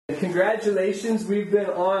Congratulations, we've been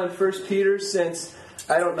on 1 Peter since,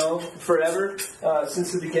 I don't know, forever,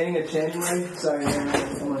 since the beginning of January. Sorry, man,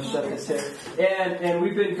 I'm going to shut this here. And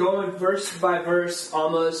we've been going verse by verse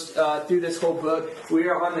almost through this whole book. We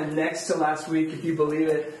are on the next to last week, if you believe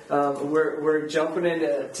it. We're jumping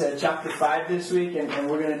into chapter 5 this week, and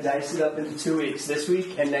we're going to dice it up into 2 weeks, this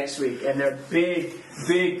week and next week. And they're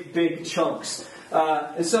big chunks.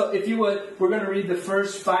 And so, if you would, we're going to read the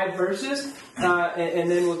first 5 verses,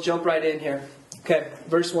 and then we'll jump right in here. Okay,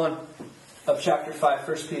 verse 1 of chapter 5,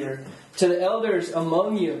 1 Peter. To the elders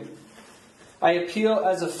among you, I appeal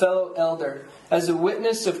as a fellow elder, as a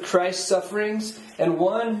witness of Christ's sufferings, and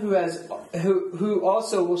one who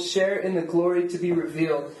also will share in the glory to be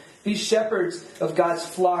revealed. Be shepherds of God's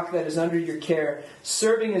flock that is under your care,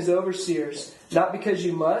 serving as overseers, not because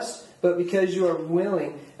you must, but because you are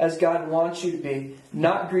willing, as God wants you to be,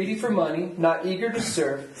 not greedy for money, not eager to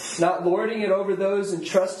serve, not lording it over those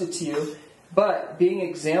entrusted to you, but being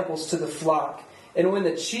examples to the flock. And when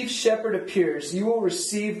the chief shepherd appears, you will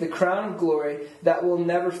receive the crown of glory that will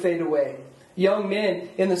never fade away. Young men,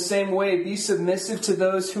 in the same way, be submissive to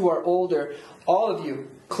those who are older. All of you,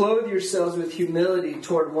 clothe yourselves with humility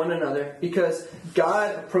toward one another, because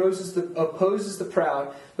God opposes the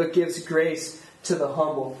proud, but gives grace to the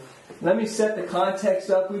humble. Let me set the context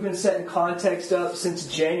up. We've been setting context up since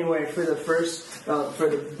January for the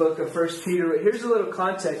book of 1 Peter. Here's a little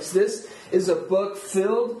context. This is a book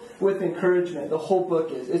filled with encouragement. The whole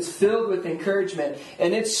book is. It's filled with encouragement,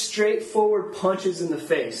 and it's straightforward punches in the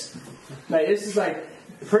face. Like, this is like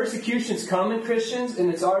persecution's coming, Christians,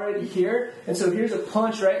 and it's already here. And so here's a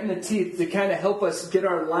punch right in the teeth to kind of help us get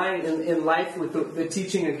our line in life with the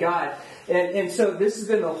teaching of God. And so this has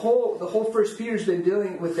been the whole 1 Peter's been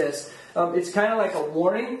dealing with this. It's kind of like a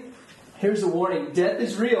warning. Here's the warning. Death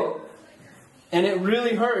is real, and it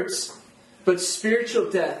really hurts. But spiritual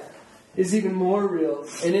death is even more real,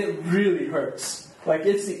 and it really hurts. Like,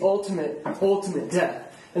 it's the ultimate death.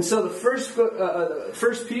 And so the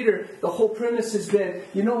first Peter, the whole premise has been,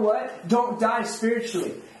 you know what? Don't die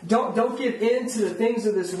spiritually. Don't give in to the things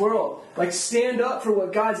of this world. Like, stand up for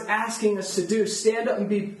what God's asking us to do. Stand up and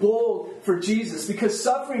be bold for Jesus, because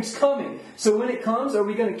suffering's coming. So when it comes, are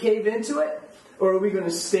we going to cave into it, or are we going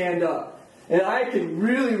to stand up? And I can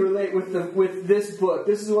really relate with this book.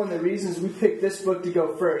 This is one of the reasons we picked this book to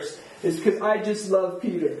go first, is because I just love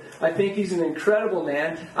Peter. I think he's an incredible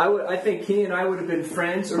man. I think he and I would have been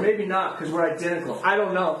friends, or maybe not, because we're identical. I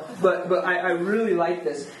don't know, but I really like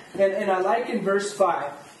this. And I like in verse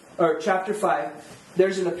 5, or chapter 5,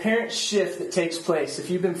 there's an apparent shift that takes place. If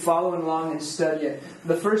you've been following along and studying,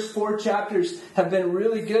 the first 4 chapters have been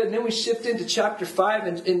really good, and then we shift into chapter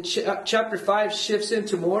 5, and chapter 5 shifts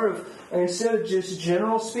into more of, instead of just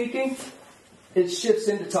general speaking, it shifts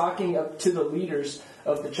into talking to the leaders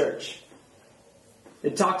of the church.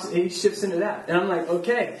 He shifts into that. And I'm like,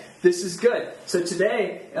 okay, this is good. So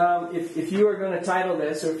today, if you are going to title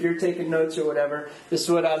this, or if you're taking notes or whatever, this is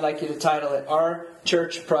what I'd like you to title it. Our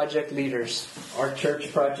Church Project Leaders. Our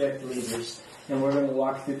Church Project Leaders. And we're going to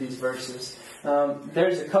walk through these verses.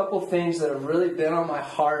 There's a couple things that have really been on my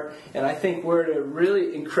heart, and I think we're at a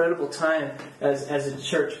really incredible time as a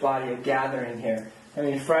church body, a gathering here. I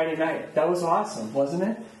mean, Friday night, that was awesome, wasn't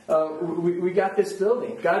it? We got this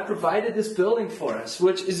building. God provided this building for us,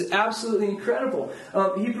 which is absolutely incredible.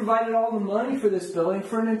 He provided all the money for this building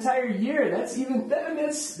for an entire year.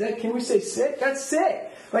 Can we say sick? That's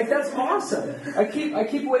sick. Like, that's awesome. I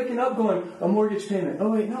keep waking up going, a mortgage payment.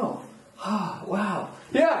 Oh wait, no. Ah, wow.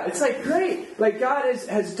 Yeah, it's like great. Like, God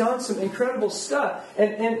has done some incredible stuff.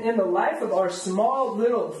 And in the life of our small,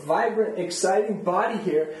 little, vibrant, exciting body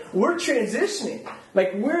here, we're transitioning.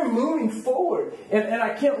 Like, we're moving forward. And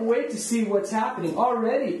I can't wait to see what's happening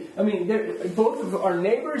already. I mean, both of our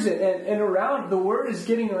neighbors and around, the word is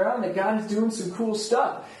getting around that God is doing some cool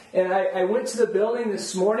stuff. And I went to the building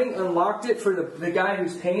this morning, unlocked it for the guy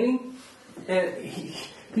who's painting, and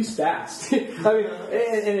he's fast. I mean,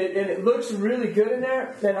 and it looks really good in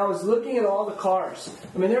there. And I was looking at all the cars.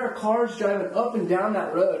 I mean, there are cars driving up and down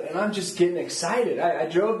that road, and I'm just getting excited. I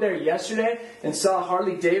drove there yesterday and saw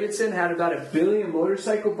Harley Davidson had about 1 billion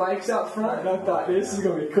motorcycle bikes out front, and I thought, this is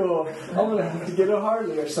going to be cool. I'm going to have to get a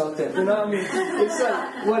Harley or something. You know what I mean? It's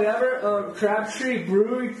like, whatever. Crabtree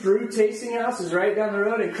Brew Tasting House is right down the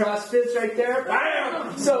road, and CrossFit's right there.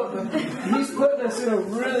 So he's putting us in a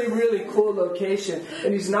really, really cool location,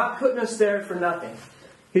 and he's not putting us there for nothing.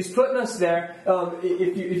 He's putting us there.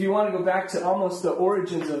 If you want to go back to almost the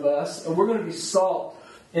origins of us, we're going to be salt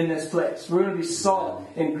in this place. We're going to be salt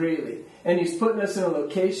in Greeley. And He's putting us in a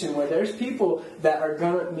location where there's people that are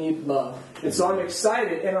going to need love. And so I'm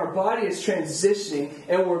excited, and our body is transitioning,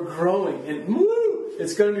 and we're growing. And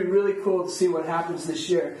it's going to be really cool to see what happens this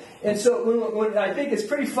year. And so when I think it's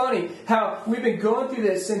pretty funny how we've been going through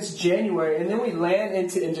this since January, and then we land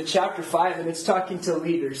into chapter 5, and it's talking to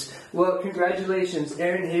leaders. Well, congratulations.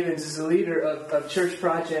 Aaron Havens is the leader of Church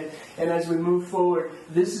Project. And as we move forward,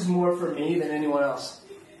 this is more for me than anyone else.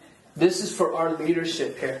 This is for our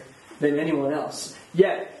leadership here than anyone else.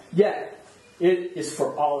 Yet, it is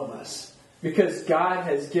for all of us. Because God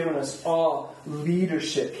has given us all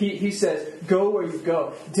leadership. He says, go where you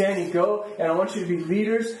go. Danny, go, and I want you to be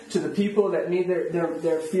leaders to the people that need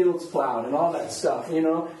their fields plowed and all that stuff. You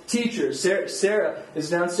know, teachers. Sarah is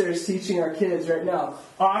downstairs teaching our kids right now.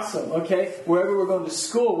 Awesome, okay? Wherever we're going to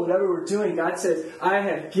school, whatever we're doing, God says, I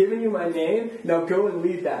have given you my name. Now go and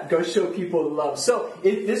lead that. Go show people love. So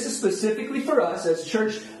this is specifically for us as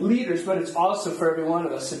church leaders, but it's also for every one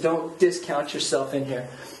of us. So don't discount yourself in here.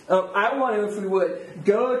 I want to, if we would,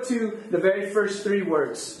 go to the very first 3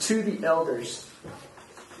 words, to the elders.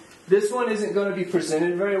 This one isn't going to be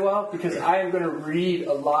presented very well because I am going to read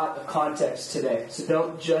a lot of context today. So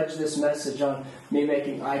don't judge this message on me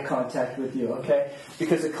making eye contact with you, okay?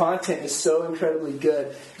 Because the content is so incredibly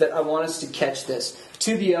good that I want us to catch this.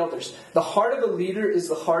 To the elders. The heart of a leader is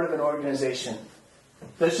the heart of an organization.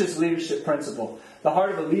 That's just leadership principle. The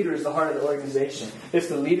heart of a leader is the heart of the organization. If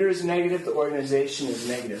the leader is negative, the organization is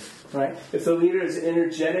negative, right? If the leader is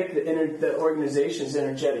energetic, the organization is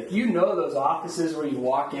energetic. You know those offices where you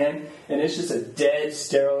walk in and it's just a dead,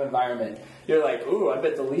 sterile environment. You're like, ooh, I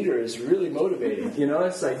bet the leader is really motivated. You know,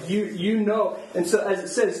 it's like you know. And so as it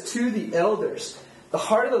says, to the elders, the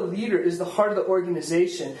heart of the leader is the heart of the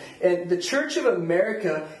organization. And the Church of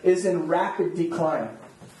America is in rapid decline.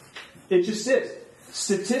 It just is.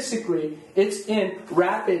 Statistically, it's in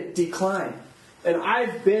rapid decline. And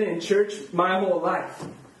I've been in church my whole life.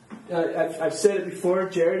 I've said it before,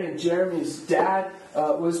 Jared and Jeremy's dad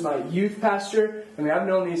was my youth pastor. I mean, I've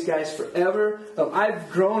known these guys forever. I've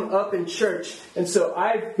grown up in church, and so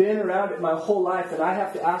I've been around it my whole life, and I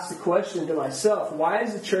have to ask the question to myself, why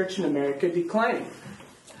is the church in America declining?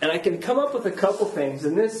 And I can come up with a couple things,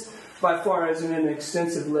 and this by far isn't an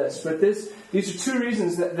extensive list, but these are 2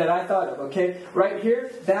 reasons that I thought of, okay? Right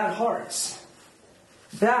here, bad hearts.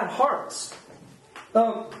 Bad hearts.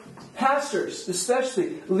 Pastors,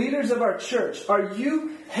 especially, leaders of our church, are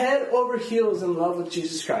you head over heels in love with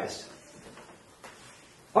Jesus Christ?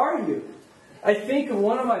 Are you? I think of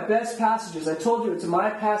one of my best passages. I told you it's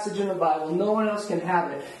my passage in the Bible. No one else can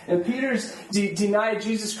have it. And Peter's denied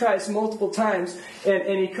Jesus Christ multiple times.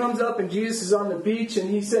 And he comes up and Jesus is on the beach and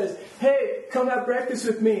he says, hey, come have breakfast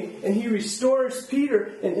with me. And he restores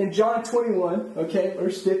Peter in John 21, okay,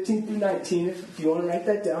 verse 15 through 19, if you want to write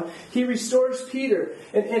that down. He restores Peter.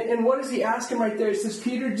 And what does he ask him right there? He says,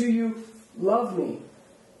 Peter, do you love me?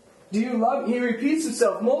 Do you love me? He repeats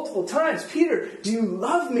himself multiple times. Peter, do you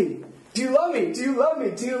love me? Do you love me? Do you love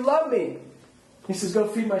me? Do you love me? He says, go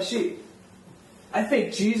feed my sheep. I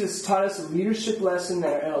think Jesus taught us a leadership lesson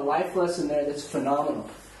there and a life lesson there that's phenomenal.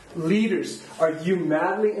 Leaders, are you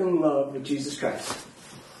madly in love with Jesus Christ?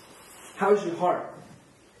 How's your heart?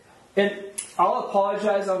 And I'll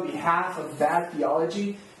apologize on behalf of bad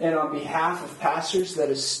theology and on behalf of pastors that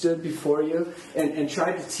have stood before you and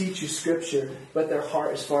tried to teach you Scripture, but their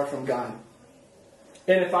heart is far from God.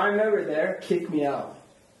 And if I'm ever there, kick me out.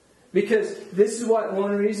 Because this is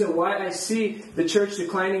one reason why I see the church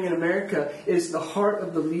declining in America is the heart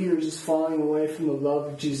of the leaders is falling away from the love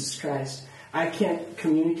of Jesus Christ. I can't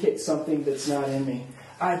communicate something that's not in me.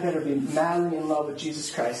 I better be madly in love with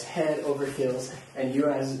Jesus Christ, head over heels, and you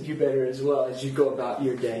better as well as you go about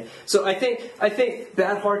your day. So I think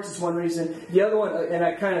bad hearts is one reason. The other one, and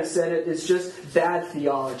I kind of said it, is just bad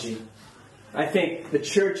theology. I think the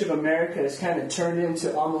Church of America has kind of turned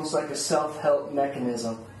into almost like a self-help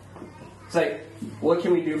mechanism. It's like, what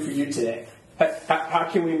can we do for you today? How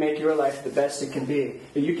can we make your life the best it can be?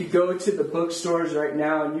 You could go to the bookstores right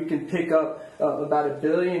now and you can pick up about 1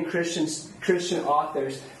 billion Christian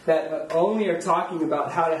authors that only are talking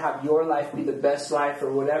about how to have your life be the best life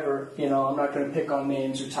or whatever. You know, I'm not going to pick on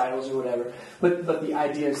names or titles or whatever. But the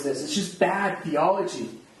idea is this. It's just bad theology.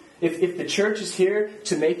 If the church is here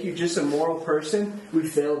to make you just a moral person, we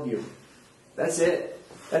failed you. That's it.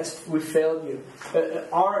 We failed you.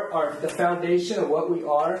 The foundation of what we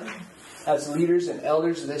are as leaders and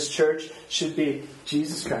elders of this church should be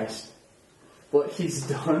Jesus Christ. What He's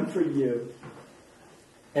done for you.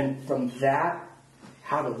 And from that,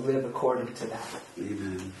 how to live according to that.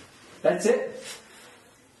 Amen. That's it.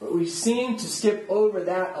 But we seem to skip over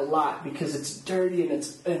that a lot because it's dirty and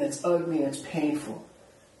it's ugly and it's painful.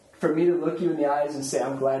 For me to look you in the eyes and say,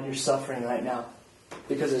 I'm glad you're suffering right now.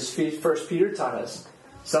 Because as 1 Peter taught us,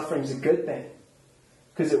 suffering is a good thing.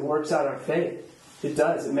 Because it works out our faith. It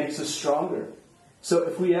does. It makes us stronger. So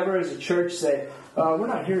if we ever as a church say, we're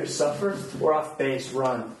not here to suffer, we're off base,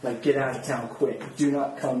 run. Like, get out of town quick. Do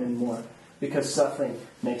not come anymore. Because suffering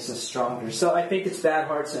makes us stronger. So I think it's bad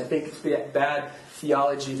hearts and I think it's bad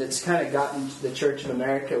theology that's kind of gotten the Church of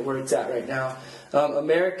America where it's at right now.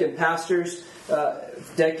 American pastors,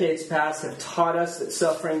 decades past, have taught us that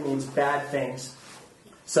suffering means bad things.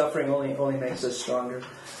 Suffering only makes us stronger.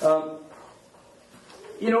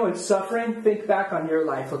 In suffering, think back on your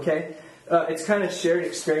life, okay? It's kind of shared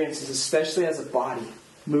experiences, especially as a body,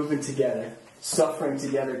 moving together, suffering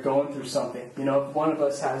together, going through something. If one of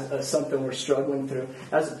us has something we're struggling through,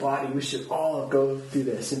 as a body, we should all go through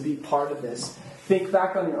this and be part of this. Think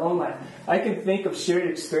back on your own life. I can think of shared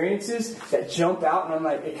experiences that jump out, and I'm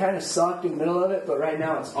like, it kind of sucked in the middle of it, but right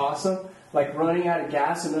now it's awesome. Like running out of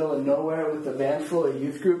gas in the middle of nowhere with a van full of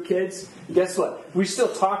youth group kids. Guess what? We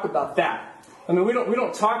still talk about that. I mean, we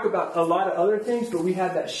don't talk about a lot of other things, but we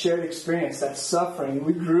had that shared experience, that suffering.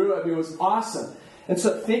 We grew. It was awesome. And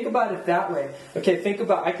so think about it that way. Okay,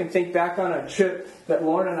 I can think back on a trip that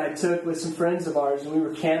Lauren and I took with some friends of ours, and we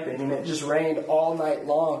were camping, and it just rained all night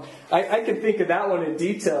long. I can think of that one in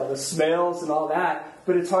detail, the smells and all that.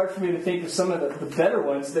 But it's hard for me to think of some of the better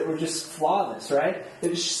ones that were just flawless, right?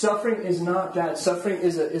 Suffering is not bad. Suffering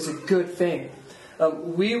is a good thing.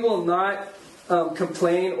 We will not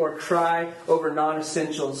complain or cry over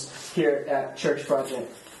non-essentials here at Church Project.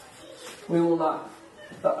 We will not.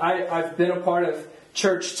 I've been a part of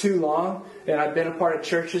church too long, and I've been a part of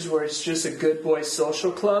churches where it's just a good boys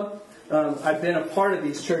social club. I've been a part of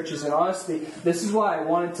these churches, and honestly, this is why I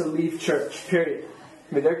wanted to leave church, period.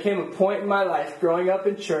 I mean, there came a point in my life, growing up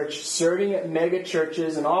in church, serving at mega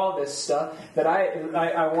churches and all this stuff, that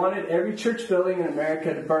I wanted every church building in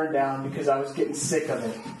America to burn down because I was getting sick of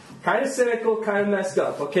it. Kind of cynical, kind of messed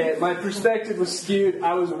up, okay? My perspective was skewed.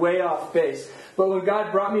 I was way off base. But when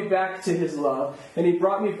God brought me back to His love, and He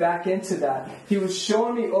brought me back into that, He was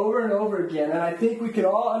showing me over and over again, and I think we can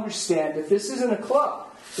all understand that this isn't a club.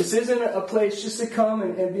 This isn't a place just to come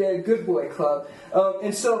and be a good boy club.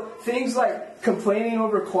 And so things like complaining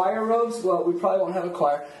over choir robes, well, we probably won't have a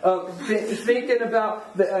choir. Thinking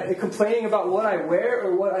about, complaining about what I wear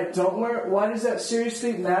or what I don't wear, why does that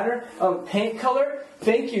seriously matter? Paint color,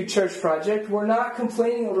 thank you, Church Project. We're not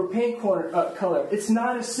complaining over paint color. It's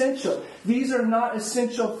not essential. These are not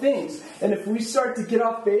essential things. And if we start to get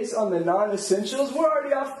off base on the non-essentials, we're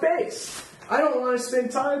already off base. I don't want to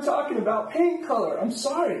spend time talking about paint color. I'm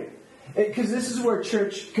sorry. Because this is where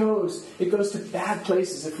church goes. It goes to bad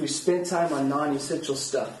places if we spend time on non-essential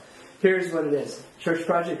stuff. Here's what it is. Church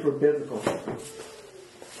Project, we're biblical.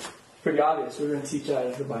 Pretty obvious. We're going to teach out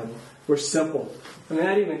of the Bible. We're simple. I mean,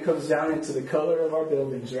 that even comes down into the color of our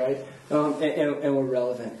buildings, right? And we're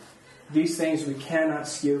relevant. These things we cannot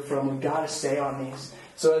skew from. We've got to stay on these.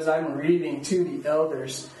 So as I'm reading to the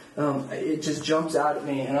elders, it just jumps out at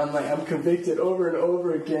me, and I'm convicted over and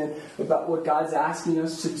over again about what God's asking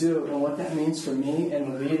us to do and what that means for me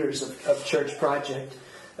and the leaders of Church Project.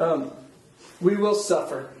 We will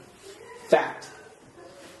suffer. Fact.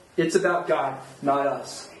 It's about God, not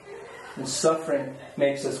us. And suffering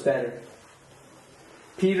makes us better.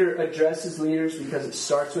 Peter addresses leaders because it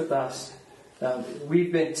starts with us.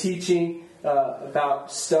 We've been teaching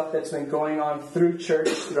about stuff that's been going on through church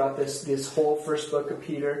throughout this whole first book of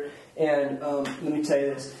Peter. And let me tell you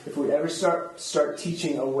this. If we ever start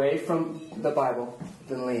teaching away from the Bible,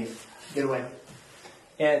 then leave. Get away.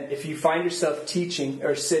 And if you find yourself teaching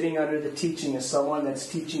or sitting under the teaching of someone that's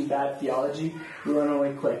teaching bad theology, you run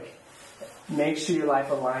away quick. Make sure your life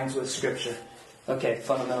aligns with Scripture. Okay,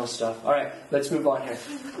 fundamental stuff. All right, let's move on here.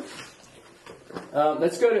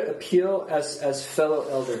 Let's go to appeal as fellow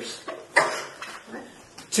elders.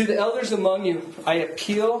 To the elders among you, I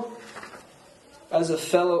appeal as a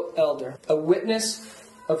fellow elder, a witness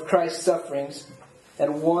of Christ's sufferings,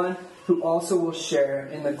 and one who also will share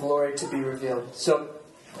in the glory to be revealed. So,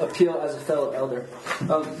 appeal as a fellow elder.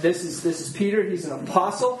 This is Peter. He's an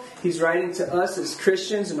apostle. He's writing to us as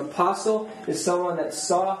Christians. An apostle is someone that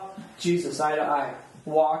saw Jesus eye to eye,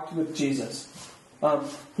 walked with Jesus.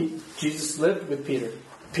 Jesus lived with Peter.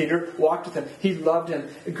 Peter walked with him. He loved him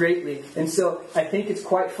greatly. And so I think it's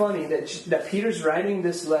quite funny that Peter's writing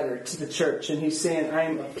this letter to the church, and he's saying, I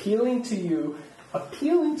am appealing to you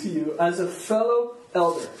as a fellow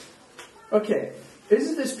elder. Okay,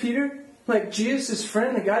 isn't this Peter? Like Jesus'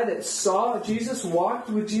 friend, the guy that saw Jesus, walked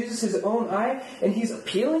with Jesus his own eye, and he's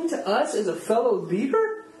appealing to us as a fellow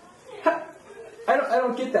leader? I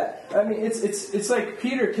don't get that. I mean, it's like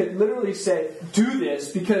Peter could literally say, do this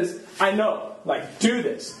because I know. Like, do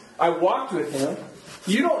this. I walked with him.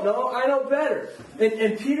 You don't know, I know better.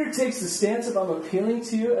 And Peter takes the stance of, I'm appealing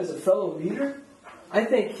to you as a fellow leader. I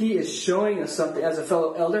think he is showing us something as a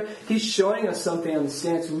fellow elder. He's showing us something on the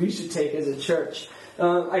stance we should take as a church.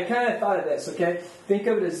 I kind of thought of this, okay? Think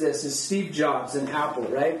of it as this, as Steve Jobs and Apple,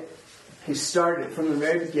 right? He started from the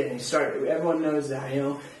very beginning. Everyone knows that, you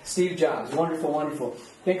know. Steve Jobs, wonderful, wonderful.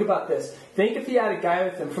 Think about this. Think if he had a guy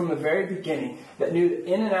with him from the very beginning that knew the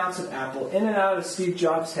in and outs of Apple, in and out of Steve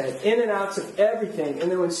Jobs' head, in and outs of everything.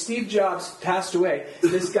 And then when Steve Jobs passed away,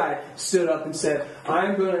 this guy stood up and said,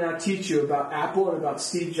 I'm going to now teach you about Apple and about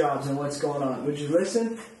Steve Jobs and what's going on. Would you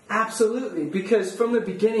listen? Absolutely. Because from the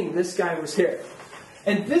beginning, this guy was here.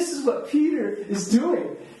 And this is what Peter is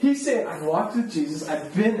doing. He's saying, I've walked with Jesus,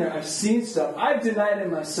 I've been there, I've seen stuff, I've denied him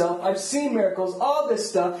myself, I've seen miracles, all this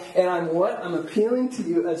stuff, and I'm what? I'm appealing to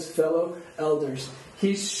you as fellow elders.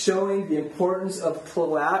 He's showing the importance of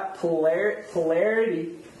polarity.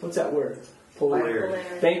 What's that word? Polarity.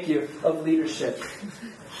 Thank you. Of leadership.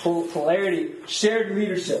 Polarity. Shared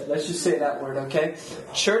leadership. Let's just say that word, okay?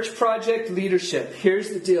 Church project leadership. Here's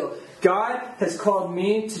the deal. God has called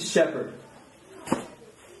me to shepherd.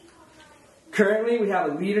 Currently, we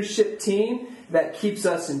have a leadership team that keeps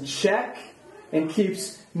us in check and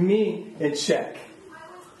keeps me in check.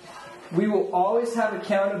 We will always have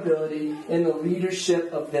accountability in the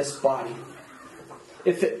leadership of this body.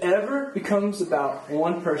 If it ever becomes about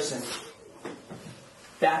one person,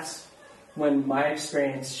 that's when my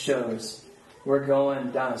experience shows we're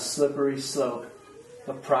going down a slippery slope,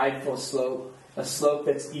 a prideful slope, a slope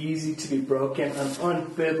that's easy to be broken, an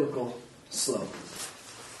unbiblical slope.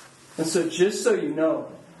 And so just so you know,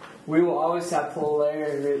 we will always have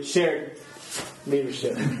shared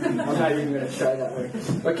leadership. I'm not even going to try that word.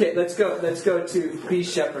 Okay, let's go to be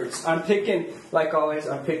shepherds. I'm picking, like always,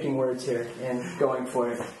 I'm picking words here and going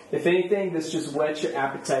for it. If anything, this just whets your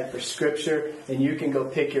appetite for Scripture, and you can go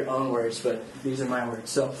pick your own words, but these are my words.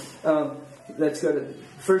 So let's go to the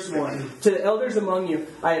first one. To the elders among you,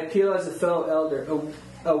 I appeal as a fellow elder,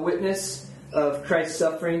 a witness of Christ's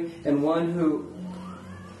suffering, and one who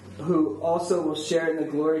also will share in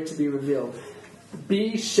the glory to be revealed.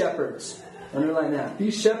 Be shepherds. Underline that.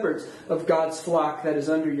 Be shepherds of God's flock that is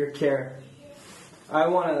under your care. I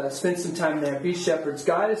want to spend some time there. Be shepherds.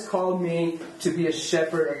 God has called me to be a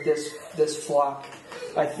shepherd of this flock.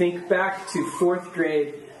 I think back to 4th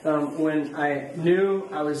grade when I knew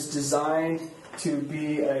I was designed to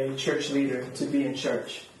be a church leader, to be in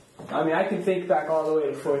church. I mean, I can think back all the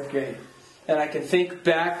way to 4th grade. And I can think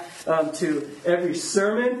back to every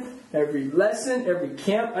sermon, every lesson, every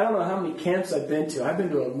camp. I don't know how many camps I've been to. I've been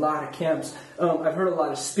to a lot of camps. I've heard a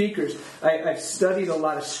lot of speakers. I've studied a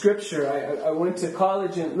lot of Scripture. I went to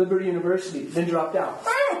college at Liberty University, then dropped out.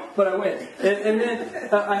 But I went. And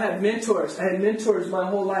then I had mentors. I had mentors my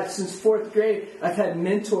whole life. Since 4th grade, I've had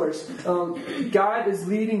mentors. God is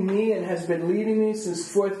leading me and has been leading me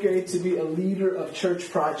since 4th grade to be a leader of Church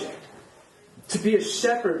Project. To be a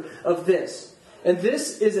shepherd of this. And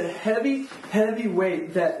this is a heavy, heavy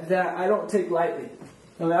weight that I don't take lightly.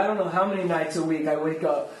 I mean, I don't know how many nights a week I wake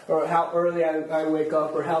up, or how early I wake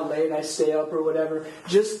up, or how late I stay up, or whatever,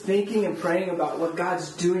 just thinking and praying about what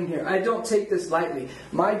God's doing here. I don't take this lightly.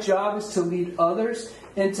 My job is to lead others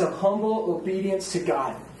into humble obedience to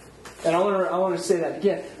God. And I want to say that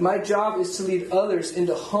again. My job is to lead others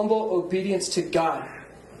into humble obedience to God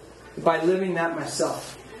by living that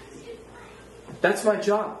myself. That's my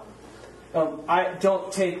job. I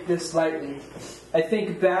don't take this lightly. I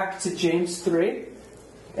think back to James 3.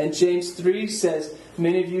 And James 3 says,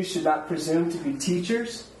 many of you should not presume to be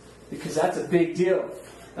teachers, because that's a big deal.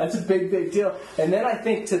 That's a big, big deal. And then I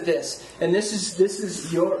think to this, and this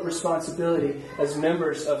is your responsibility as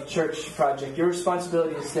members of Church Project. Your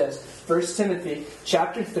responsibility is this. 1 Timothy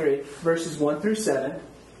chapter 3, verses 1 through 7.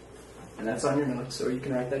 And that's on your notes, or you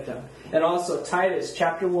can write that down. And also Titus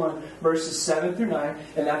chapter 1, verses 7 through 9,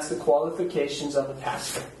 and that's the qualifications of a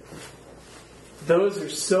pastor. Those are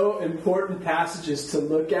so important passages to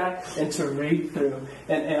look at and to read through.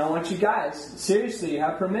 And I want you guys, seriously, you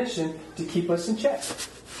have permission to keep us in check.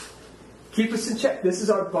 Keep us in check. This is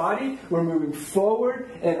our body. We're moving forward,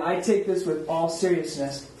 and I take this with all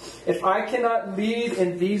seriousness. If I cannot lead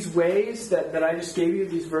in these ways that I just gave you,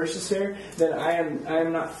 these verses here, then I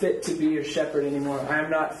am not fit to be your shepherd anymore. I am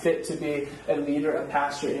not fit to be a leader, a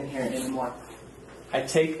pastor in here anymore. I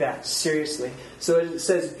take that seriously. So as it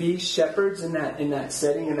says, be shepherds in that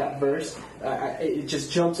setting, in that verse, it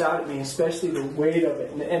just jumps out at me, especially the weight of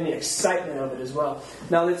it and the excitement of it as well.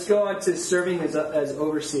 Now let's go on to serving as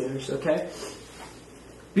overseers, okay?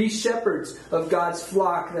 Be shepherds of God's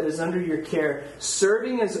flock that is under your care,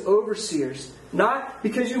 serving as overseers, not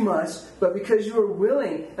because you must, but because you are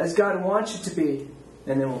willing, as God wants you to be.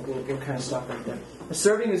 And then we'll kind of stop right there.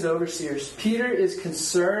 Serving as overseers. Peter is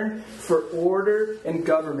concerned for order and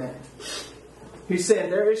government. He's saying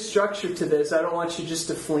there is structure to this. I don't want you just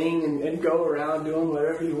to fling and go around doing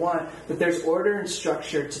whatever you want. But there's order and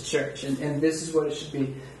structure to church. And this is what it should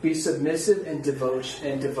be. Be submissive and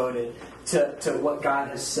devoted to what God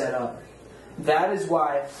has set up. That is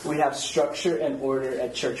why we have structure and order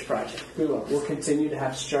at Church Project. We will. We'll continue to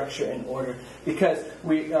have structure and order because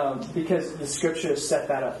the Scripture has set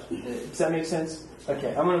that up. Does that make sense? Okay,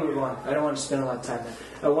 I'm going to move on. I don't want to spend a lot of time there.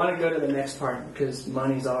 I want to go to the next part because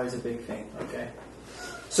money's always a big thing. Okay,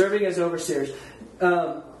 serving as overseers,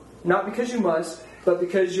 not because you must, but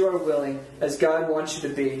because you are willing, as God wants you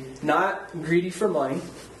to be. Not greedy for money.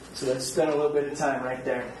 So let's spend a little bit of time right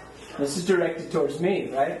there. This is directed towards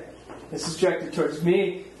me, right? This is directed towards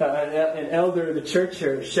me, an elder of the church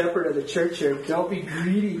here, a shepherd of the church here. Don't be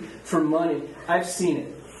greedy for money. I've seen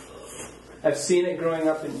it. I've seen it growing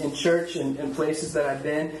up in church and places that I've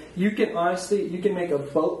been. You can make a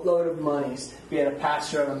boatload of monies being a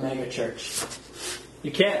pastor of a mega church.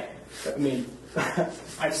 You can. I mean,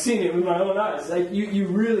 I've seen it with my own eyes. Like you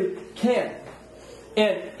really can.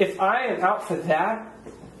 And if I am out for that,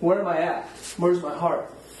 where am I at? Where's my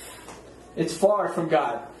heart? It's far from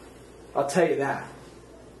God. I'll tell you that.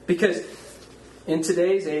 Because in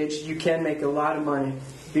today's age, you can make a lot of money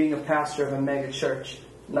being a pastor of a mega church.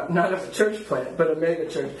 Not of a church plant, but a mega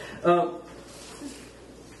church. The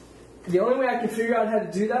only way I can figure out how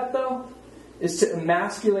to do that, though, is to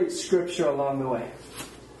emasculate Scripture along the way.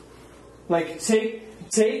 Like,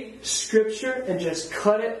 take Scripture and just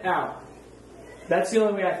cut it out. That's the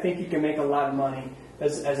only way I think you can make a lot of money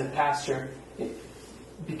as a pastor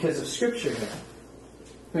because of Scripture here.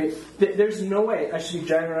 I mean, there's no way I should be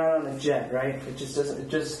driving around on a jet, right? It just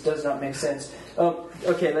does not make sense.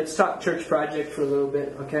 Okay, let's talk Church Project for a little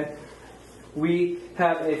bit, okay? We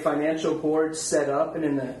have a financial board set up, and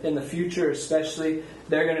in the future especially,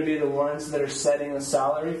 they're going to be the ones that are setting the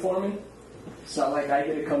salary for me. It's not like I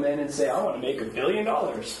get to come in and say, I want to make $1 billion.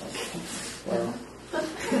 Well,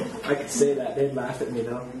 I could say that. They'd laugh at me,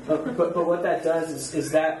 though. But what that does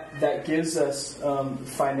is that gives us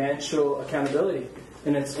financial accountability.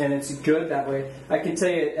 And it's good that way. I can tell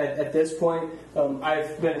you at this point,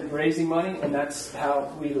 I've been raising money, and that's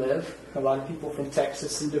how we live. A lot of people from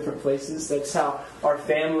Texas and different places. That's how our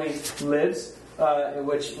family lives,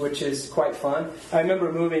 which is quite fun. I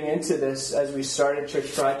remember moving into this as we started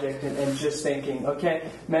Church Project and just thinking, okay,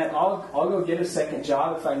 man, I'll go get a second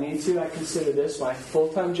job if I need to. I consider this my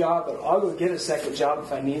full-time job, but I'll go get a second job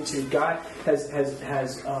if I need to. God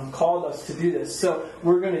has called us to do this, so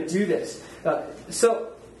we're going to do this.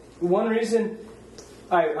 So one reason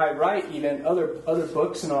I write even other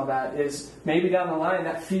books and all that is maybe down the line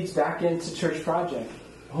that feeds back into Church Project.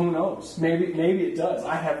 Who knows? Maybe it does.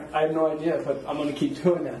 I have no idea, but I'm going to keep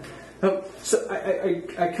doing that. So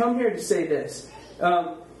I come here to say this.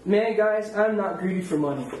 Man, guys, I'm not greedy for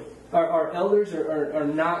money. Our elders are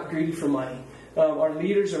not greedy for money. Our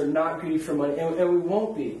leaders are not greedy for money, and we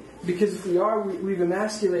won't be. Because if we are, we've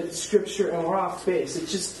emasculated Scripture and we're off base.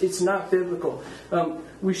 It's not biblical.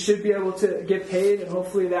 We should be able to get paid, and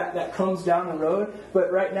hopefully that comes down the road.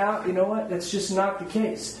 But right now, you know what? That's just not the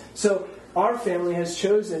case. So our family has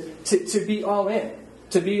chosen to be all in.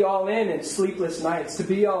 To be all in sleepless nights. To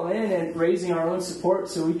be all in and raising our own support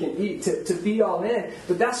so we can eat. To be all in.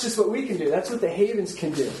 But that's just what we can do. That's what the Havens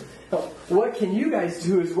can do. What can you guys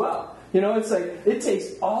do as well? You know, it's like it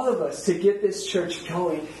takes all of us to get this church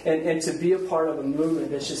going and to be a part of a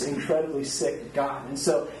movement that's just incredibly sick of God. And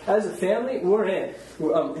so, as a family, we're in.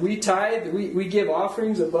 We tithe, we give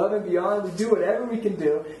offerings above and beyond. We do whatever we can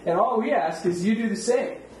do, and all we ask is you do the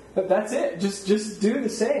same. But that's it. Just do the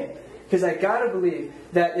same. Because I gotta believe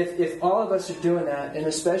that if all of us are doing that, and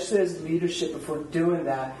especially as leadership, if we're doing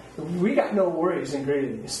that, we got no worries in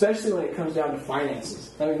greatly, especially when it comes down to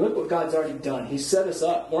finances. I mean, look what God's already done. He set us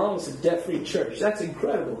up. We're almost a debt-free church. That's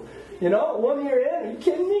incredible. You know, 1 year in, are you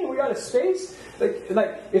kidding me? We got a space?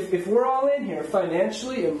 Like if we're all in here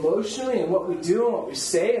financially, emotionally, and what we do and what we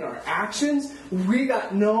say and our actions, we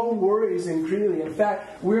got no worries in Greeley. In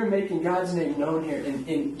fact, we're making God's name known here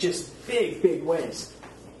in just big, big ways.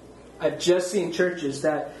 I've just seen churches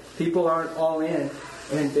that people aren't all in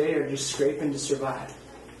and they are just scraping to survive.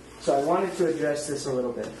 So I wanted to address this a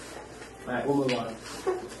little bit. All right, we'll move on.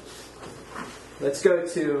 Let's go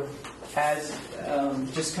to as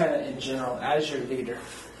just kind of in general, as your leader.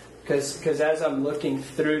 Because as I'm looking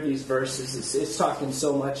through these verses, it's talking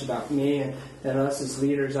so much about me and us as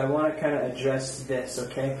leaders. I want to kind of address this,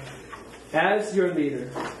 okay? As your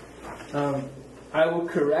leader, I will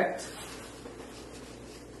correct.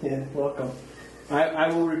 Yeah, welcome. I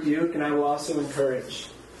will rebuke and I will also encourage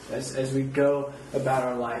as we go about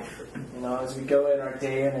our life. As we go in our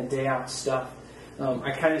day in and day out stuff.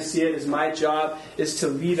 I kind of see it as my job is to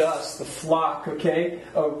lead us, the flock, okay,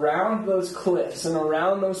 around those cliffs and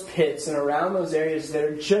around those pits and around those areas that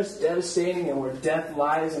are just devastating and where death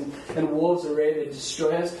lies and wolves are ready to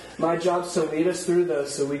destroy us. My job is to lead us through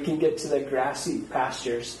those so we can get to the grassy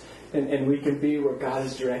pastures and we can be where God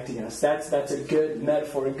is directing us. That's a good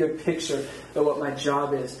metaphor, a good picture of what my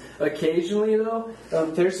job is. Occasionally, though,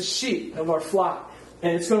 there's a sheep of our flock,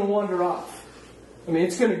 and it's going to wander off.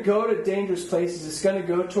 It's going to go to dangerous places. It's going to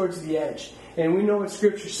go towards the edge. And we know what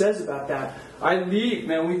Scripture says about that. I leave,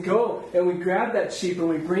 man. We go and we grab that sheep and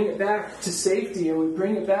we bring it back to safety and we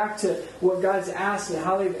bring it back to what God's asked and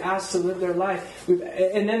how they've asked to live their life.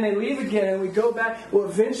 And then they leave again and we go back. Well,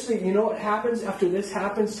 eventually, you know what happens after this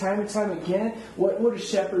happens time and time again? What would a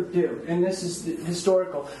shepherd do? And this is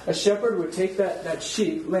historical. A shepherd would take that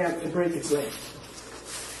sheep, lamb, and break its leg.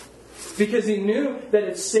 Because he knew that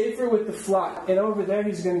it's safer with the flock. And over there,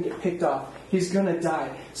 he's going to get picked off. He's going to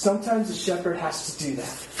die. Sometimes a shepherd has to do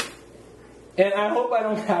that. And I hope I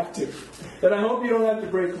don't have to. And I hope you don't have to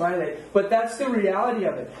break my leg. But that's the reality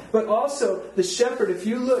of it. But also, the shepherd, if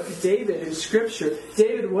you look at David in Scripture,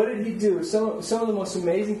 David, what did he do? Some of the most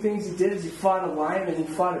amazing things he did is he fought a lion and he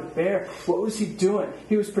fought a bear. What was he doing?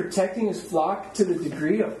 He was protecting his flock to the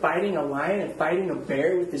degree of fighting a lion and fighting a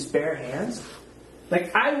bear with his bare hands.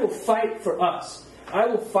 I will fight for us. I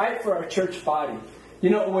will fight for our church body.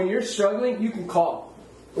 When you're struggling, you can call.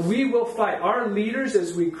 We will fight. Our leaders,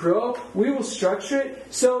 as we grow, we will structure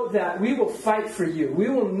it so that we will fight for you. We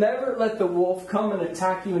will never let the wolf come and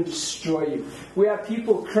attack you and destroy you. We have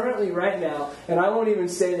people currently right now, and I won't even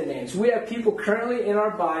say the names. We have people currently in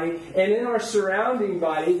our body and in our surrounding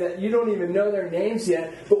body that you don't even know their names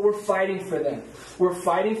yet, but we're fighting for them. We're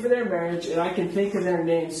fighting for their marriage, and I can think of their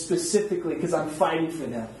names specifically because I'm fighting for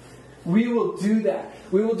them. We will do that.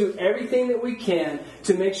 We will do everything that we can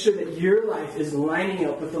to make sure that your life is lining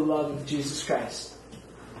up with the love of Jesus Christ.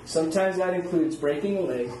 Sometimes that includes breaking a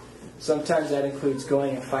leg. Sometimes that includes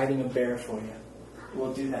going and fighting a bear for you.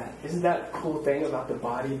 We'll do that. Isn't that a cool thing about the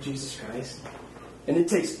body of Jesus Christ? And it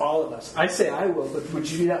takes all of us. I say I will, but would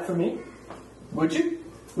you do that for me? Would you?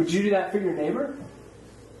 Would you do that for your neighbor?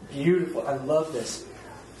 Beautiful. I love this.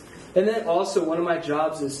 And then also one of my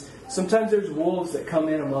jobs is sometimes there's wolves that come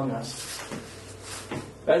in among us.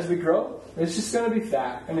 As we grow, it's just going to be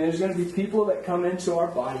fact. There's going to be people that come into our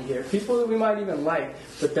body here. People that we might even like.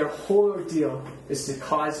 But their whole ordeal is to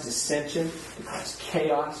cause dissension, to cause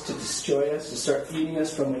chaos, to destroy us, to start eating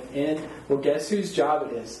us from within. Well, guess whose job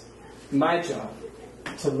it is? My job.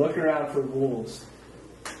 To look around for wolves.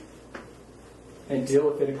 And deal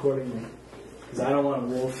with it accordingly. Because I don't want a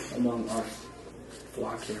wolf among our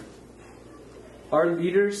flock here. Our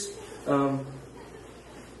leaders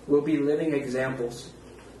will be living examples.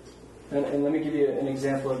 And let me give you an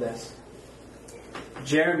example of this.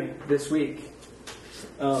 Jeremy, this week,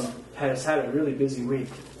 has had a really busy week.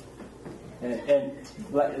 And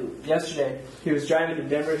yesterday, he was driving to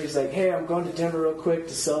Denver. He's like, hey, I'm going to Denver real quick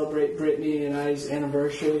to celebrate Brittany and I's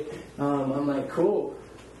anniversary. I'm like, cool.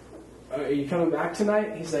 Are you coming back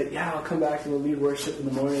tonight? He's like, yeah, I'll come back and we'll lead worship in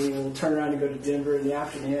the morning and we'll turn around and go to Denver in the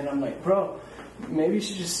afternoon. I'm like, bro, maybe you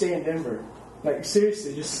should just stay in Denver.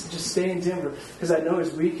 Seriously, just stay in Denver. Because I know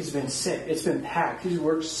his week has been sick. It's been packed. He's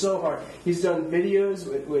worked so hard. He's done videos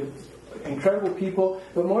with incredible people.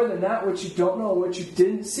 But more than that, what you don't know, what you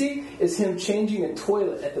didn't see, is him changing a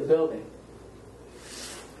toilet at the building.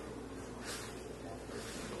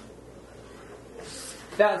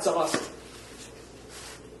 That's awesome.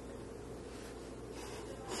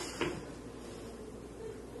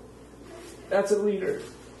 That's a leader.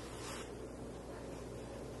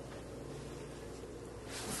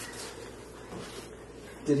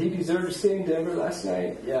 Did he deserve to stay in Denver last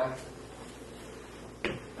night? Yeah.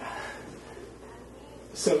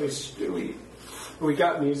 So we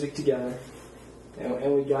got music together,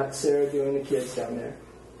 and we got Sarah doing the kids down there.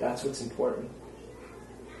 That's what's important.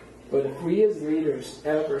 But if we as leaders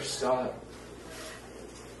ever stop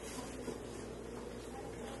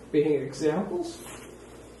being examples,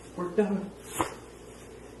 we're done.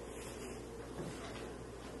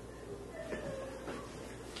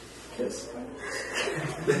 Kiss.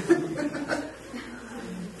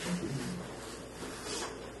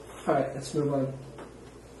 Let's move on.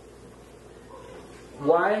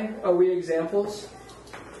 Why are we examples?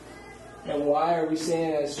 And why are we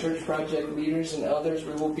saying as church project leaders and elders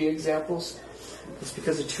we will be examples? It's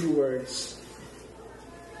because of two words.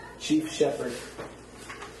 Chief shepherd.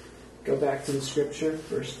 Go back to the scripture,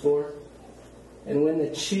 verse 4. And when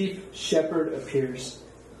the chief shepherd appears.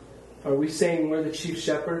 Are we saying we're the chief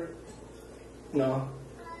shepherd? No.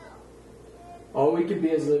 All we can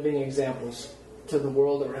be is living examples to the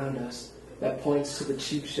world around us that points to the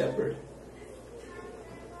chief shepherd.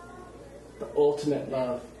 The ultimate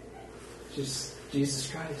love. Just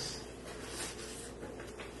Jesus Christ.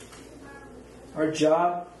 Our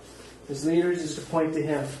job as leaders is to point to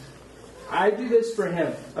Him. I do this for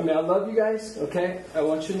Him. I mean, I love you guys, okay? I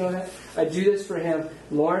want you to know that. I do this for Him.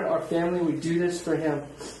 Lauren, our family, we do this for Him.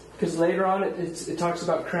 Because later on, it talks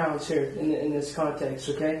about crowns here in this context,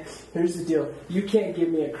 okay? Here's the deal. You can't give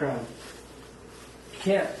me a crown. You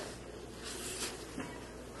can't.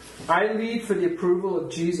 I lead for the approval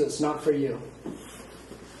of Jesus, not for you.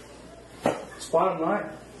 It's bottom line.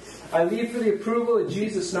 I lead for the approval of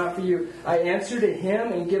Jesus, not for you. I answer to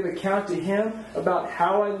Him and give account to Him about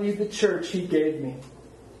how I lead the church He gave me.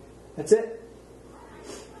 That's it.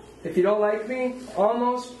 If you don't like me,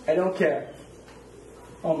 almost, I don't care.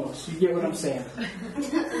 Almost. You get what I'm saying.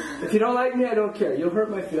 If you don't like me, I don't care. You'll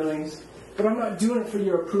hurt my feelings. But I'm not doing it for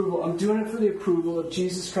your approval. I'm doing it for the approval of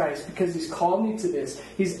Jesus Christ because He's called me to this.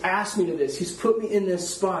 He's asked me to this. He's put me in this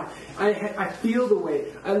spot. I feel the way.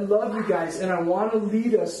 I love you guys and I want to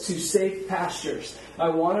lead us to safe pastures. I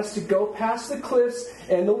want us to go past the cliffs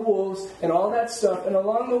and the wolves and all that stuff. And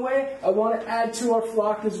along the way, I want to add to our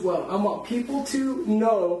flock as well. I want people to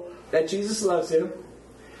know that Jesus loves them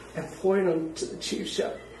and point them to the chief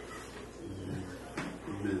shepherd.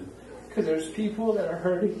 Because there's people that are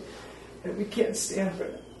hurting and we can't stand for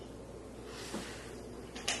them.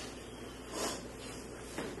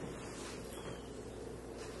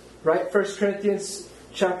 Write 1 Corinthians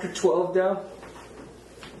chapter 12 down.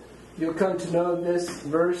 You'll come to know this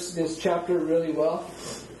verse, this chapter really well.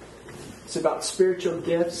 It's about spiritual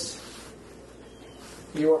gifts.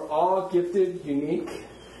 You are all gifted, unique.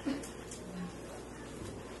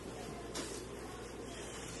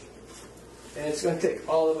 And it's going to take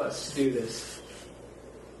all of us to do this.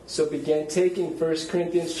 So begin taking 1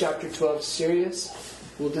 Corinthians chapter 12 serious.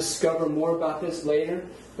 We'll discover more about this later,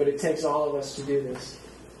 but it takes all of us to do this.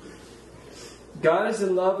 God is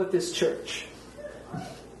in love with this church.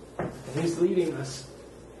 And He's leading us.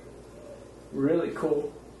 Really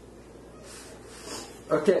cool.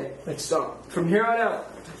 Okay, let's stop. From here on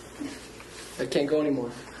out, I can't go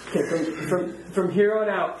anymore. Okay, from here on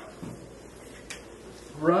out,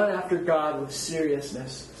 run after God with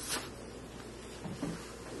seriousness.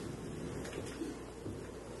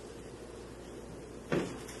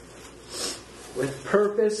 With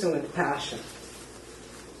purpose and with passion.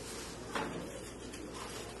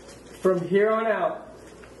 From here on out,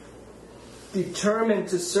 determined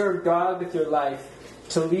to serve God with your life,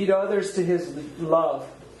 to lead others to His love.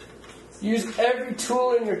 Use every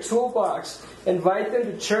tool in your toolbox. Invite them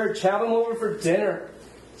to church. Have them over for dinner.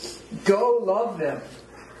 Go love them.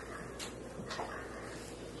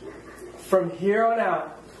 From here on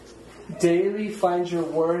out, daily find your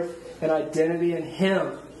worth and identity in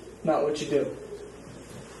Him, not what you do,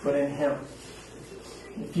 but in Him.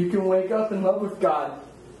 If you can wake up in love with God,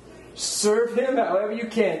 serve Him however you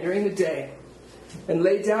can during the day, and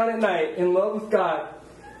lay down at night in love with God,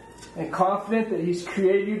 and confident that He's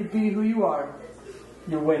created you to be who you are,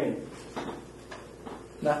 you're winning.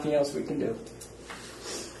 Nothing else we can do.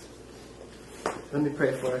 Let me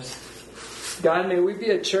pray for us. God, may we be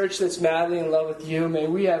a church that's madly in love with You. May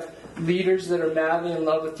we have leaders that are madly in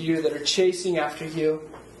love with You, that are chasing after You,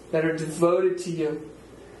 that are devoted to You.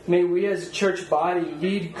 May we as a church body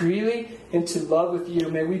lead Greeley into love with You.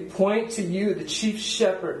 May we point to You, the chief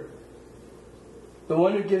shepherd, the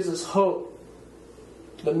one who gives us hope,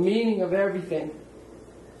 the meaning of everything.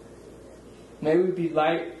 May we be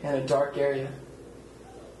light in a dark area.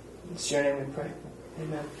 In Your name we pray.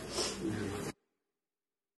 Amen.